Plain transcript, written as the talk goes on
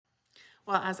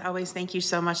Well, as always, thank you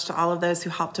so much to all of those who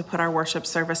helped to put our worship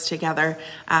service together.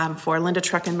 For Linda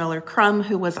Truckenmiller Crum,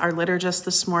 who was our liturgist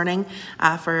this morning.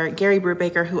 For Gary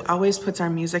Brubaker, who always puts our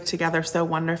music together so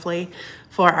wonderfully.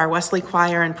 For our Wesley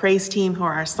Choir and Praise team, who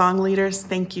are our song leaders,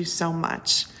 thank you so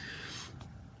much.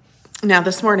 Now,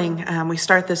 this morning, we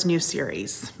start this new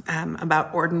series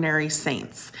about ordinary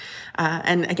saints.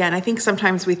 And again, I think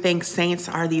sometimes we think saints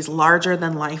are these larger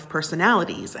than life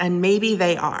personalities, and maybe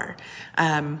they are.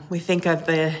 We think of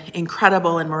the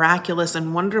incredible and miraculous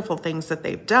and wonderful things that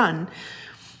they've done,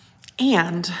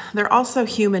 and they're also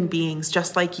human beings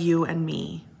just like you and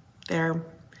me. They're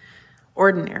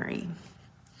ordinary.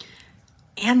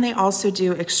 And they also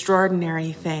do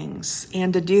extraordinary things,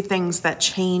 and to do things that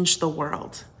change the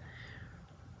world.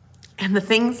 And the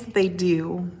things that they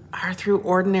do are through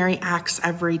ordinary acts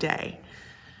every day.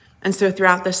 And so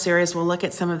throughout this series, we'll look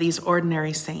at some of these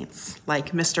ordinary saints,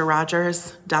 like Mr.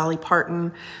 Rogers, Dolly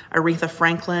Parton, Aretha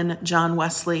Franklin, John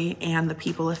Wesley, and the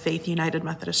People of Faith United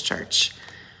Methodist Church.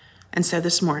 And so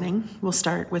this morning, we'll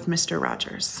start with Mr.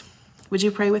 Rogers. Would you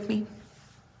pray with me?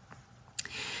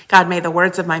 God, may the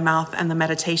words of my mouth and the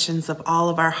meditations of all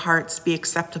of our hearts be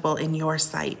acceptable in your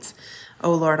sight,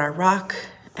 O Lord, our rock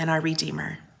and our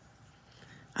Redeemer.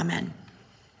 Amen.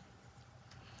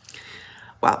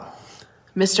 Well,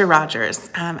 Mr. Rogers,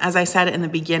 as I said in the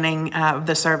beginning of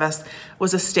the service,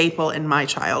 was a staple in my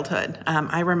childhood.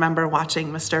 I remember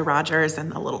watching Mr. Rogers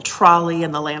and the little trolley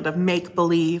in the land of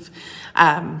make-believe.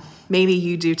 Maybe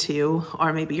you do too,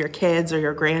 or maybe your kids or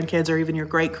your grandkids or even your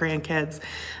great-grandkids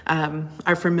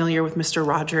are familiar with Mr.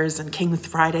 Rogers and King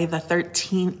Friday the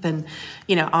 13th and,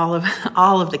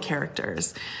 all of the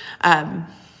characters.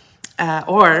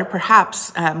 Or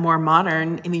perhaps more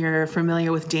modern, you're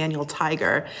familiar with Daniel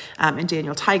Tiger in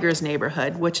Daniel Tiger's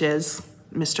Neighborhood, which is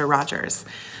Mr. Rogers.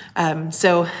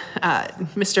 So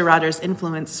Mr. Rogers'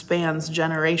 influence spans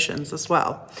generations as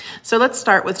well. So let's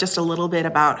start with just a little bit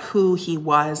about who he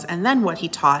was and then what he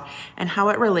taught and how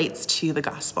it relates to the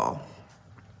gospel.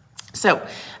 So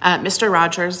Mr.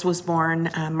 Rogers was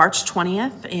born March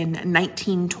 20th in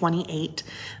 1928,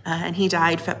 and he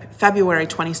died February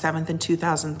 27th in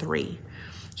 2003.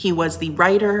 He was the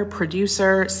writer,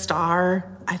 producer, star.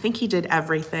 I think he did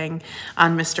everything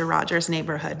on Mr. Rogers'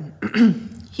 Neighborhood.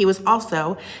 He was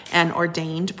also an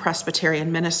ordained Presbyterian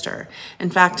minister. In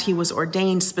fact, he was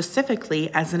ordained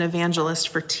specifically as an evangelist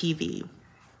for TV.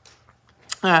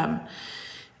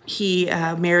 He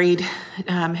married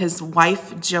his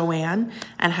wife, Joanne,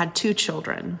 and had 2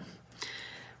 children.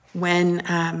 When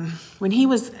he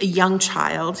was a young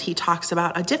child, he talks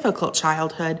about a difficult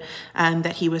childhood,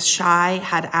 that he was shy,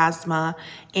 had asthma,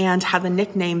 and had the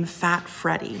nickname Fat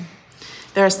Freddy.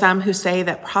 There are some who say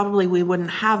that probably we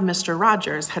wouldn't have Mr.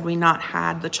 Rogers had we not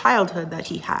had the childhood that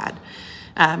he had,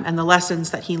 and the lessons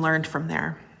that he learned from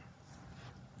there.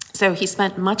 So he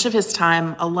spent much of his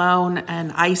time alone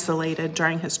and isolated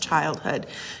during his childhood,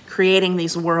 creating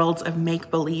these worlds of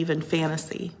make-believe and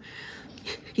fantasy.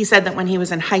 He said that when he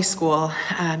was in high school,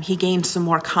 he gained some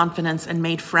more confidence and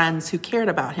made friends who cared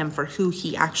about him for who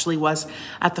he actually was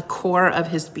at the core of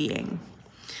his being.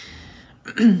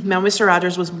 Now, Mr.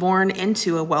 Rogers was born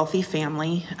into a wealthy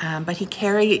family, but he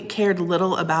cared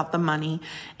little about the money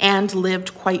and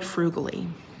lived quite frugally.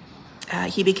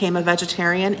 He became a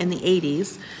vegetarian in the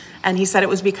 80s, and he said it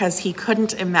was because he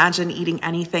couldn't imagine eating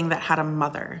anything that had a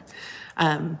mother.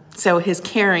 So his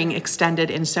caring extended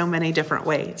in so many different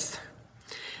ways.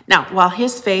 Now, while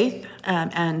his faith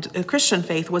and Christian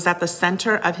faith was at the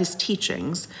center of his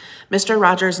teachings, Mr.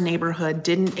 Rogers' Neighborhood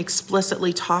didn't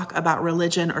explicitly talk about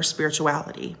religion or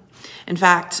spirituality. In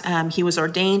fact, he was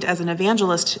ordained as an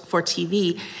evangelist for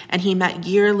TV, and he met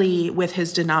yearly with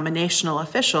his denominational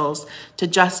officials to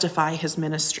justify his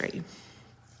ministry.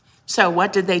 So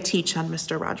what did they teach on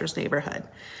Mr. Rogers' Neighborhood?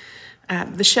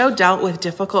 The show dealt with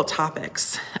difficult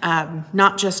topics,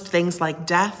 not just things like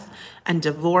death and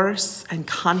divorce and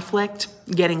conflict,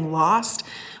 getting lost,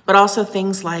 but also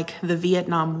things like the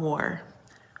Vietnam War.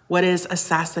 What is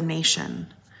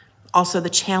assassination? Also the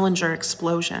Challenger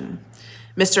explosion.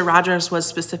 Mr. Rogers was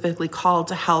specifically called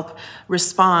to help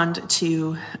respond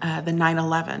to the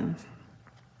 9/11.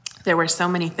 There were so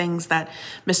many things that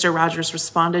Mr. Rogers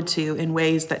responded to in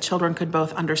ways that children could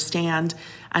both understand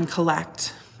and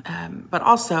collect, but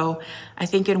also, I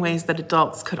think, in ways that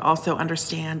adults could also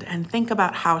understand and think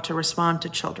about how to respond to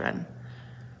children.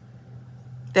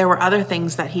 There were other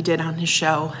things that he did on his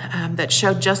show that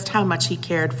showed just how much he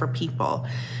cared for people.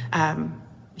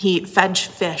 He fed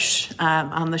fish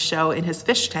on the show in his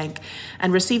fish tank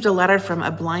and received a letter from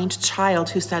a blind child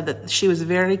who said that she was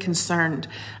very concerned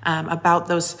about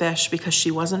those fish because she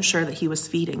wasn't sure that he was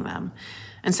feeding them.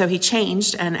 And so he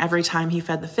changed, and every time he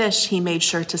fed the fish, he made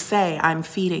sure to say, "I'm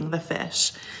feeding the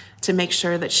fish," to make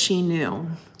sure that she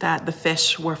knew that the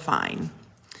fish were fine.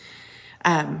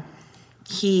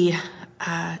 He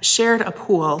shared a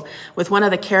pool with one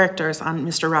of the characters on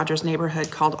Mr. Rogers' Neighborhood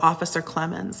called Officer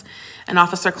Clemens. And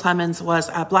Officer Clemens was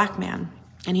a black man.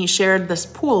 And he shared this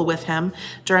pool with him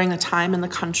during a time in the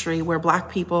country where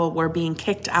black people were being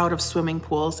kicked out of swimming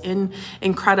pools in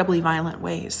incredibly violent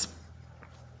ways.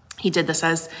 He did this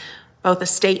as both a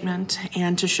statement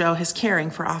and to show his caring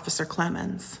for Officer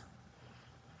Clemens.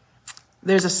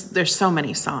 There's so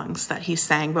many songs that he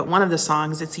sang, but one of the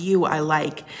songs, "It's You I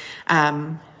Like,"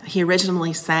 he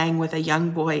originally sang with a young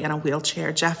boy in a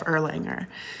wheelchair, Jeff Erlanger.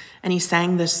 And he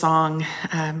sang this song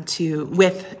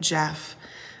with Jeff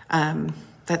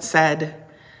that said,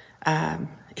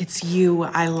 "It's you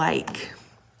I like,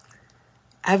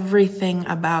 everything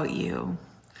about you."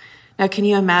 Now, can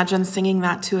you imagine singing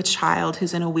that to a child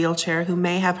who's in a wheelchair, who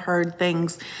may have heard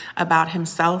things about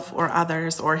himself or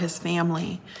others or his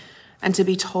family, and to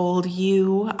be told,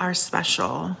 "You are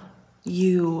special,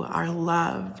 you are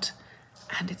loved,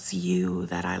 and it's you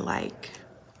that I like"?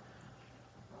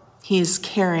 He's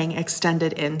caring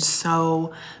extended in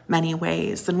so many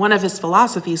ways. And one of his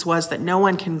philosophies was that no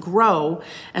one can grow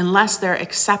unless they're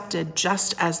accepted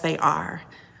just as they are.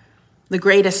 The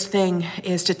greatest thing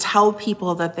is to tell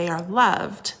people that they are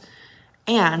loved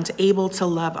and able to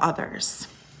love others.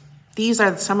 These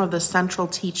are some of the central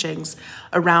teachings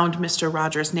around Mr.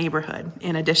 Rogers' Neighborhood,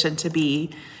 in addition to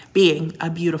being a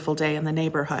beautiful day in the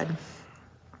neighborhood.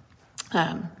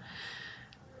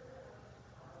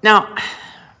 Now,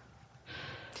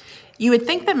 you would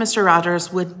think that Mr.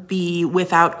 Rogers would be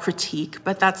without critique,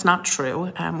 but that's not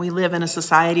true. We live in a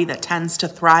society that tends to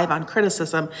thrive on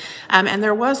criticism, and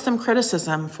there was some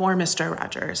criticism for Mr.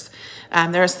 Rogers.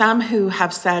 There are some who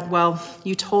have said, well,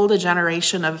 you told a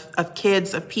generation of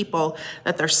kids, of people,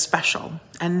 that they're special,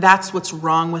 and that's what's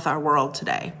wrong with our world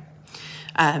today,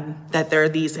 that there are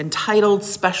these entitled,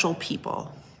 special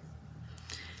people.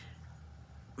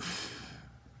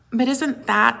 But isn't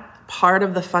that part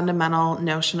of the fundamental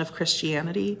notion of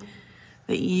Christianity,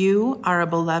 that you are a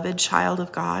beloved child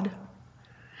of God?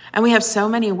 And we have so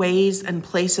many ways and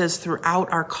places throughout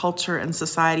our culture and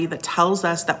society that tells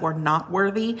us that we're not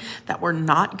worthy, that we're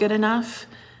not good enough.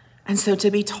 And so to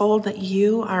be told that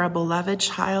you are a beloved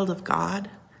child of God,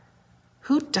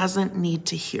 who doesn't need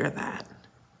to hear that?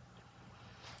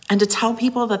 And to tell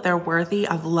people that they're worthy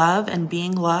of love and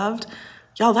being loved,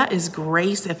 y'all, that is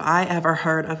grace if I ever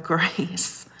heard of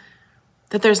grace.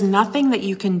 That there's nothing that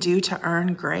you can do to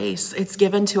earn grace. It's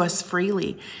given to us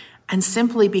freely, and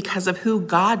simply because of who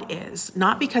God is,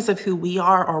 not because of who we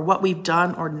are or what we've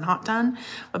done or not done,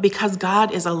 but because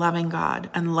God is a loving God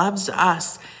and loves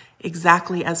us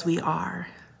exactly as we are.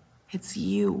 It's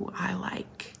you I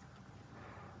like.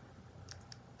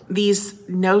 These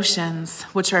notions,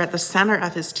 which are at the center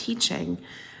of his teaching,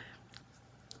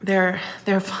 they're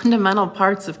fundamental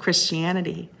parts of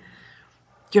Christianity.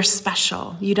 You're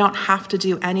special. You don't have to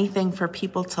do anything for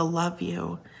people to love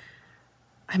you.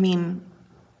 I mean,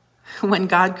 when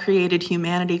God created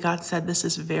humanity, God said, "This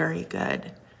is very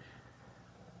good."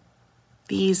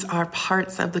 These are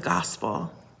parts of the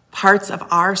gospel, parts of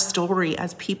our story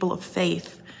as people of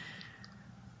faith.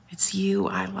 It's you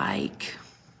I like.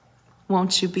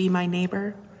 Won't you be my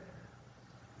neighbor?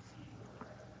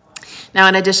 Now,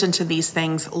 in addition to these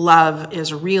things, love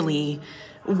is really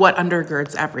what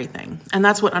undergirds everything. And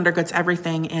that's what undergirds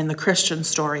everything in the Christian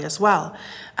story as well.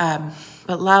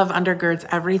 But love undergirds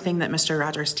everything that Mr.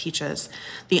 Rogers teaches.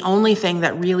 The only thing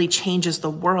that really changes the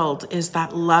world is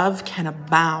that love can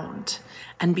abound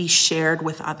and be shared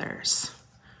with others.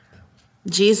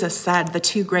 Jesus said the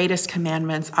two greatest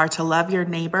commandments are to love your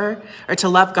neighbor, or to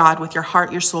love God with your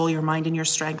heart, your soul, your mind, and your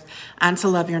strength, and to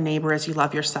love your neighbor as you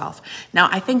love yourself. Now,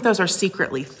 I think those are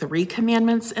secretly 3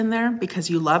 commandments in there, because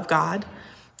you love God,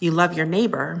 you love your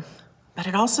neighbor, but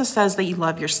it also says that you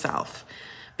love yourself,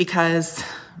 because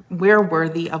we're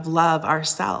worthy of love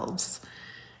ourselves.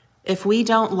 If we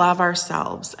don't love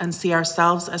ourselves and see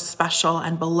ourselves as special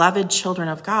and beloved children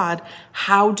of God,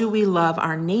 how do we love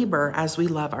our neighbor as we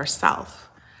love ourselves?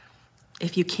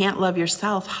 If you can't love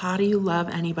yourself, how do you love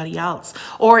anybody else?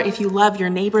 Or if you love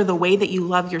your neighbor the way that you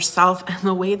love yourself, and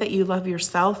the way that you love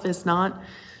yourself is not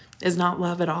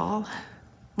love at all,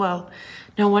 well,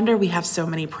 no wonder we have so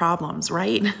many problems,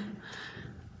 right?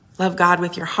 Love God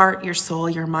with your heart, your soul,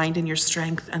 your mind, and your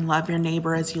strength, and love your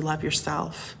neighbor as you love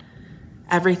yourself.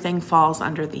 Everything falls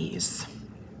under these.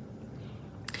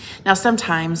 Now,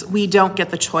 sometimes we don't get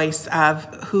the choice of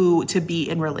who to be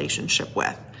in relationship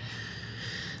with.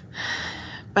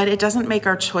 but it doesn't make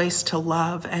our choice to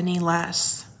love any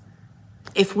less.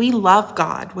 If we love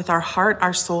God with our heart,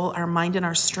 our soul, our mind, and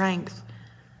our strength,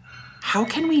 how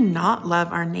can we not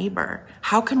love our neighbor?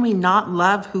 How can we not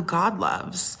love who God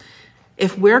loves?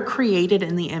 If we're created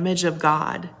in the image of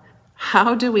God,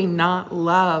 how do we not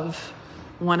love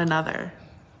one another?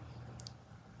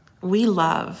 We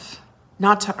love,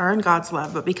 not to earn God's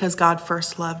love, but because God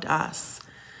first loved us.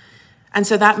 And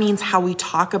so that means how we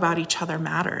talk about each other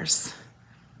matters.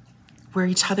 We're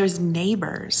each other's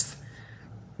neighbors,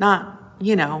 not,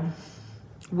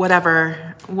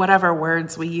 whatever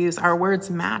words we use. Our words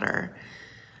matter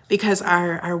because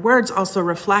our words also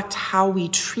reflect how we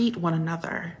treat one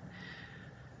another.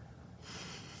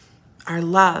 Our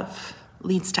love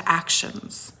leads to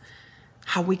actions,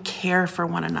 how we care for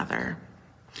one another,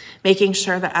 making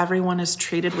sure that everyone is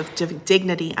treated with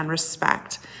dignity and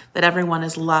respect, that everyone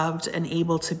is loved and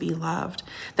able to be loved,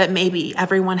 that maybe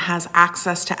everyone has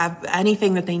access to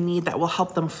anything that they need that will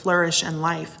help them flourish in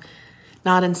life,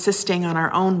 not insisting on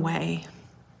our own way,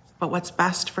 but what's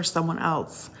best for someone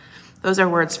else. Those are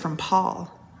words from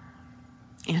Paul.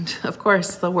 And of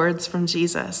course, the words from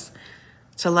Jesus,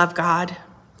 to love God,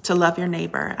 to love your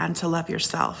neighbor, and to love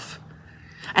yourself.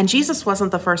 And Jesus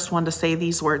wasn't the first one to say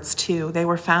these words too. They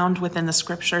were found within the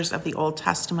scriptures of the Old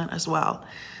Testament as well.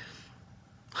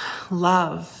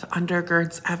 Love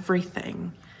undergirds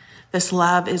everything. This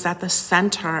love is at the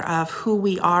center of who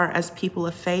we are as people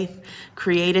of faith,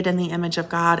 created in the image of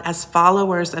God, as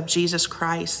followers of Jesus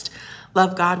Christ.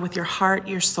 Love God with your heart,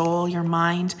 your soul, your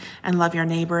mind, and love your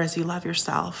neighbor as you love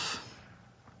yourself.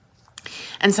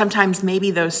 And sometimes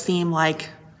maybe those seem like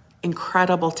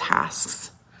incredible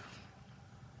tasks.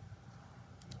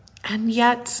 And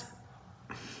yet,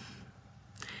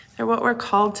 they're what we're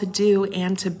called to do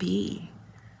and to be.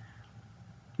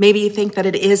 Maybe you think that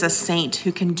it is a saint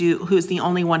who's the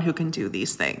only one who can do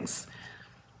these things.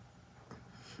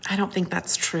 I don't think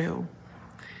that's true.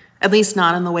 At least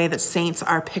not in the way that saints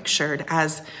are pictured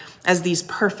as these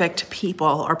perfect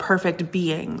people or perfect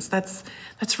beings. That's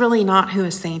really not who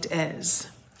a saint is.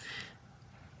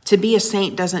 To be a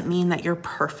saint doesn't mean that you're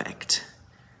perfect.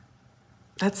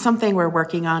 That's something we're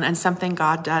working on and something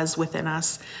God does within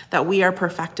us, that we are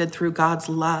perfected through God's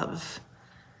love.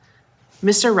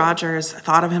 Mr. Rogers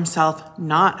thought of himself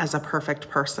not as a perfect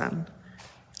person.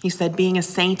 He said, being a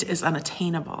saint is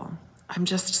unattainable. I'm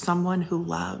just someone who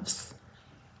loves.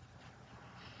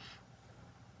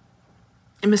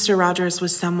 And Mr. Rogers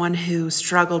was someone who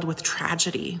struggled with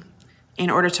tragedy in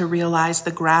order to realize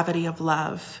the gravity of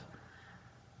love.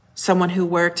 Someone who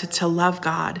worked to love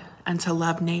God and to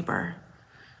love neighbor.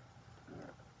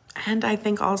 And I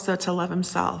think also to love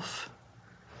himself.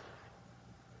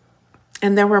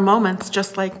 And there were moments,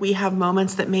 just like we have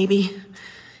moments, that maybe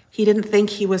he didn't think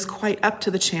he was quite up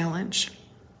to the challenge.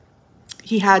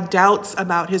 He had doubts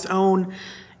about his own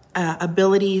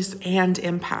abilities and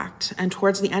impact. And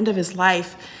towards the end of his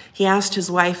life, he asked his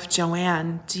wife,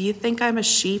 Joanne, do you think I'm a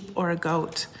sheep or a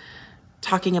goat?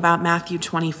 Talking about Matthew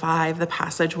 25, the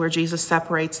passage where Jesus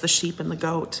separates the sheep and the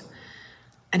goat.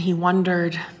 And he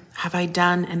wondered, have I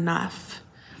done enough?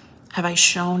 Have I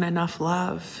shown enough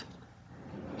love?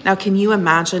 Now, can you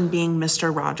imagine being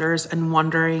Mr. Rogers and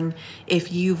wondering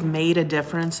if you've made a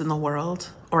difference in the world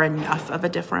or enough of a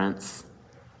difference?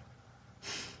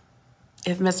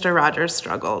 If Mr. Rogers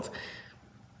struggled,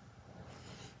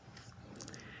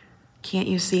 can't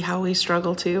you see how we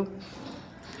struggle too?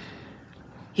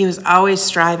 He was always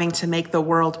striving to make the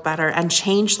world better and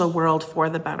change the world for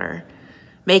the better,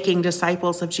 making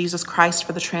disciples of Jesus Christ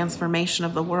for the transformation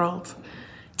of the world,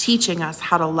 teaching us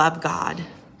how to love God,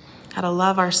 how to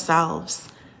love ourselves,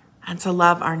 and to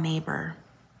love our neighbor.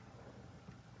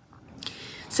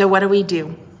 So what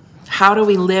do? How do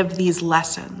we live these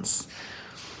lessons?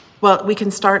 Well, we can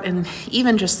start in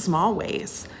even just small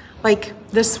ways. Like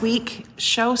this week,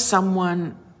 show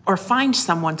someone or find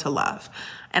someone to love.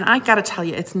 And I gotta tell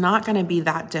you, it's not gonna be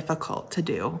that difficult to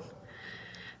do.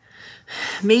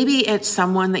 Maybe it's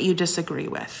someone that you disagree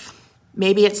with.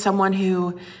 Maybe it's someone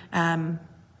who,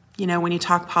 when you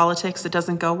talk politics, it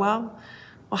doesn't go well.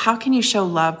 Well, how can you show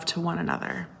love to one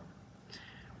another?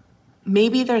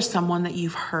 Maybe there's someone that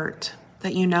you've hurt,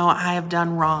 that you know I have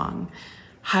done wrong.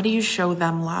 How do you show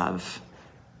them love?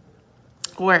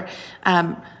 Or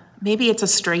maybe it's a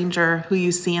stranger who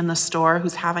you see in the store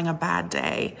who's having a bad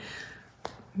day.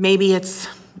 Maybe it's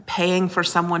paying for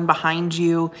someone behind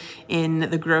you in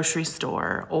the grocery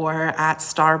store or at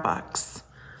Starbucks.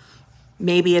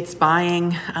 Maybe it's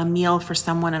buying a meal for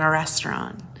someone in a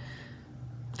restaurant.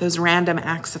 Those random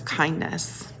acts of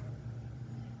kindness.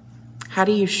 How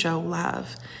do you show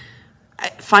love?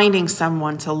 finding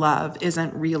someone to love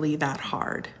isn't really that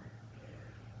hard.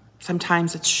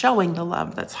 Sometimes it's showing the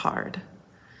love that's hard.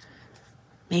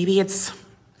 Maybe it's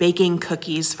baking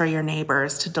cookies for your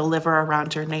neighbors to deliver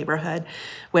around your neighborhood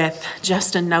with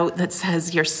just a note that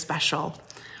says you're special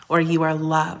or you are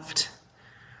loved.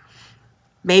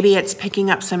 Maybe it's picking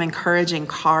up some encouraging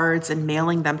cards and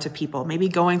mailing them to people. Maybe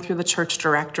going through the church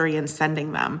directory and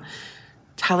sending them,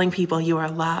 telling people you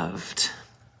are loved.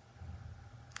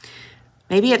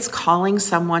 Maybe it's calling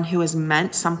someone who has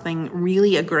meant something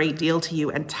really a great deal to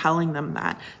you and telling them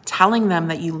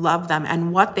that you love them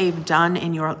and what they've done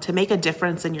to make a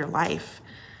difference in your life.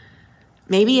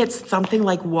 Maybe it's something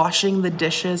like washing the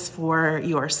dishes for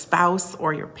your spouse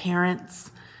or your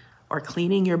parents or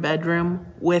cleaning your bedroom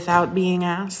without being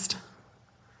asked.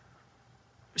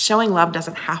 Showing love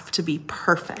doesn't have to be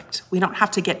perfect. We don't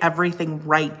have to get everything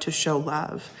right to show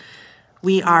love.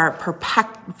 We are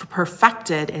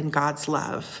perfected in God's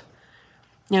love.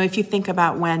 Now, if you think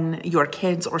about when your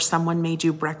kids or someone made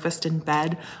you breakfast in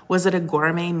bed, was it a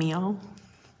gourmet meal?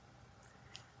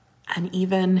 And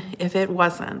even if it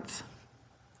wasn't,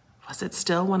 was it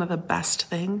still one of the best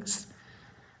things?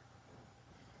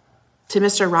 To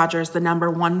Mr. Rogers, the number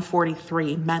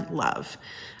 143 meant love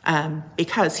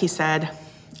because he said,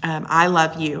 I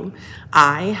love you.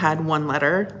 I had one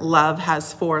letter, love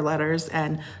has 4 letters,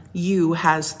 and you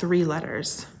has 3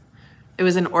 letters. It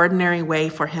was an ordinary way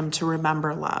for him to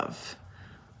remember love.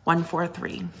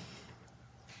 143.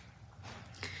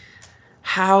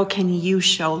 How can you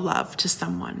show love to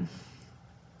someone?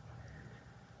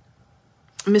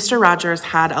 Mr. Rogers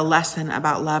had a lesson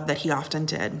about love that he often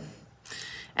did.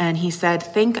 And he said,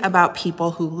 think about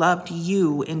people who loved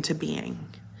you into being.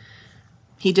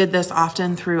 He did this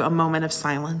often through a moment of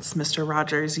silence. Mr.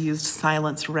 Rogers used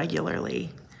silence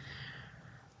regularly.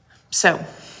 So,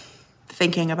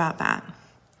 thinking about that,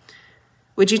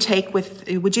 would you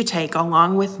take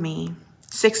along with me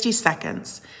 60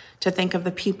 seconds to think of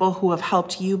the people who have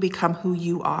helped you become who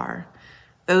you are,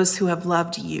 those who have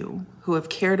loved you, who have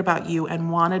cared about you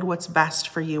and wanted what's best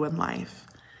for you in life?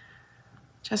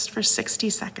 Just for 60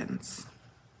 seconds.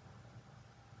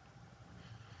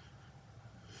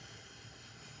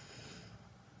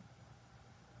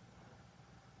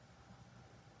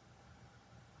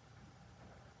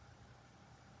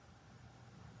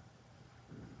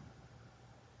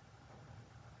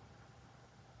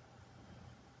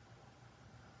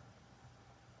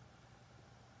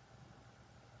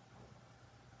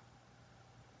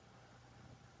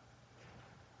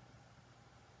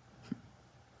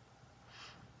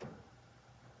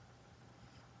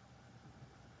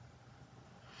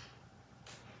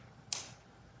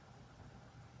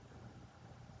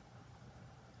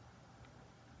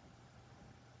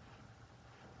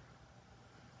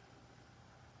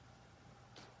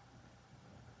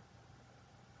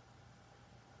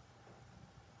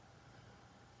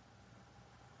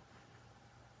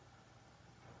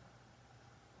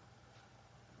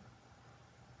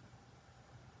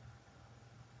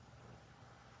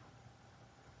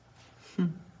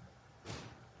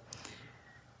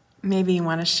 Maybe you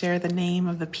want to share the name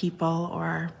of the people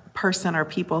or person or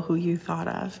people who you thought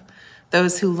of,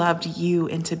 those who loved you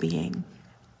into being.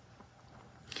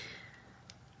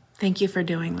 Thank you for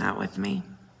doing that with me.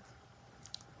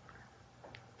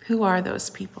 Who are those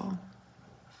people?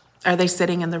 Are they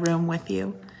sitting in the room with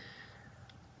you?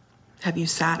 Have you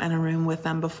sat in a room with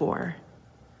them before?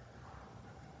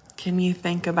 Can you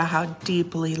think about how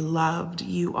deeply loved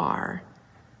you are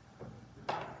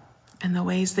and the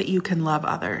ways that you can love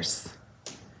others?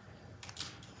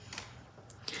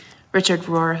 Richard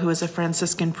Rohr, who is a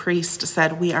Franciscan priest,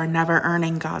 said, "We are never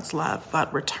earning God's love,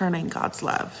 but returning God's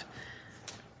love."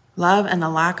 Love and the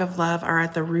lack of love are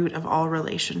at the root of all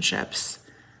relationships.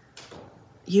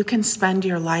 You can spend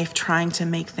your life trying to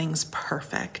make things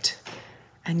perfect,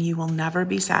 and you will never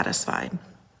be satisfied.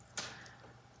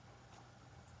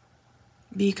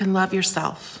 But you can love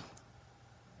yourself.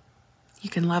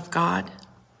 You can love God.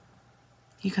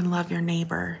 You can love your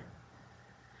neighbor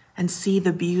and see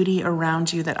the beauty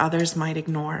around you that others might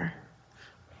ignore.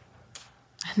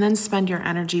 And then spend your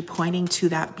energy pointing to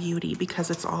that beauty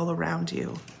because it's all around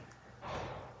you.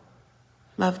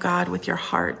 Love God with your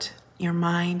heart, your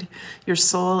mind, your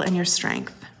soul, and your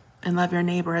strength, and love your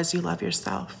neighbor as you love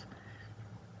yourself.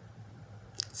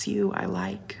 It's you I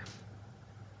like.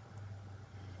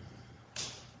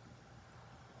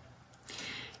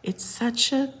 It's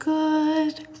such a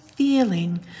good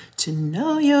feeling to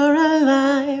know you're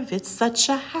alive. It's such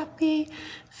a happy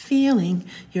feeling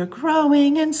you're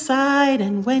growing inside.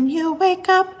 And when you wake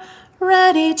up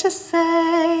ready to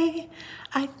say,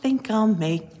 I think I'll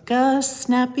make a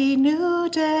snappy new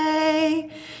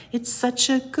day. It's such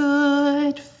a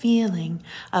good feeling,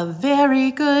 a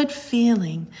very good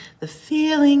feeling, the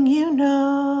feeling you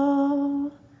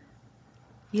know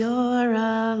you're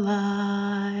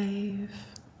alive.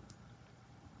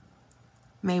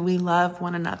 May we love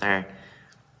one another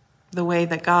the way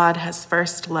that God has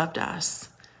first loved us,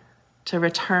 to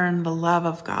return the love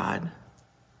of God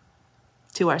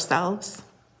to ourselves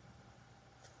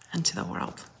and to the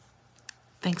world.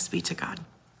 Thanks be to God.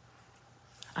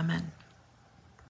 Amen.